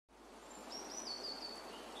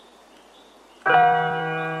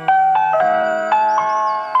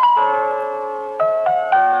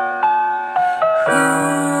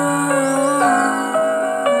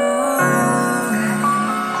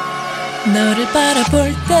너를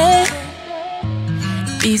바라볼 때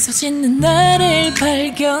미소 짓는 나를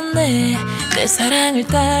발견해. 내 사랑을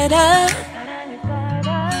따라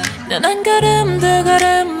난 한 걸음 두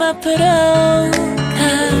걸음 앞으로 가.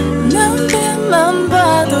 눈빛만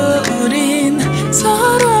봐도 우린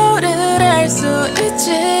서로를 알 수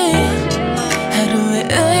있지. 하루의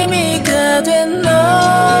의미가 된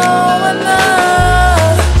너와 나.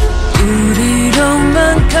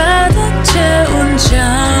 우리로만 가득 채운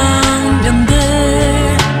장면들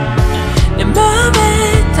내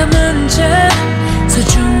맘에 담은 채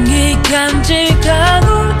소중히 간직하고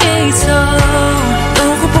있어.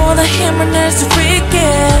 누구보다 힘을 낼 수 있게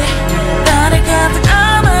나를 가득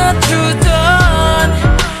안아주던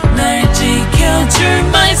날 지켜줄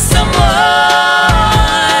my someone.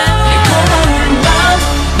 내 고마운 맘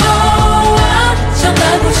너와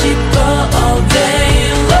전하고 싶어 all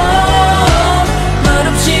day long.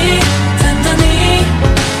 말없이 단단히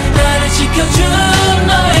나를 지켜준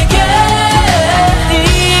너에게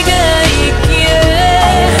네가 있기에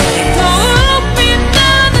더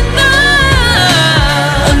빛나는 나.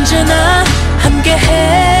 언제나 함께해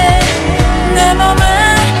내 맘에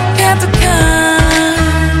가득한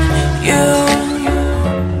you.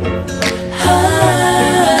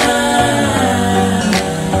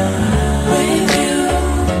 With you.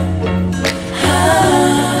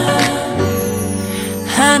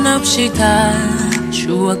 한없이 다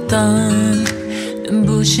주었던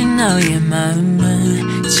눈부신 너의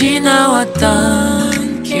마음은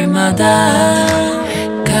지나왔던 길마다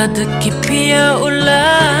가득히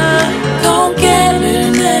피어올라.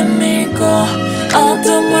 고개를 내밀고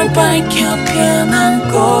어둠을 밝혀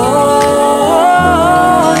펴안고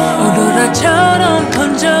오로라처럼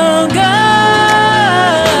번져가.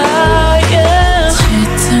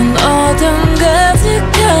 짙은 어둠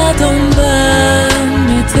가득하던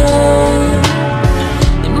밤에도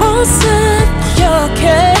네 모습 기억해.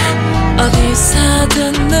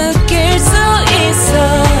 어디서든 느낄 수 있어.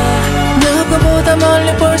 누구보다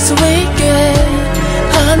멀리 볼 수 있게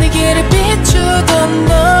하늘 길을 비추던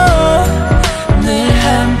너 늘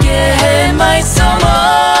함께해 my someone.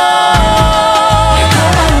 내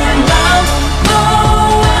고마운 맘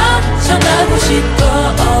너와 전하고 싶어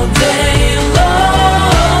all day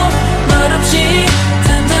long. 말없이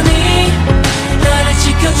단단히 나를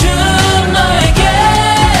지켜준 너에게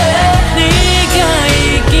네가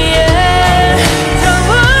있기에 더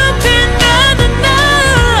빛나는 나.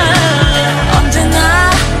 언제나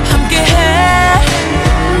함께해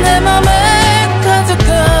내 맘에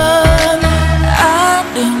가득한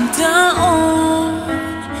아름다운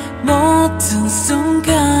모든 순간.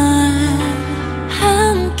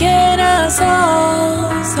 함께라서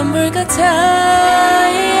선물 같아.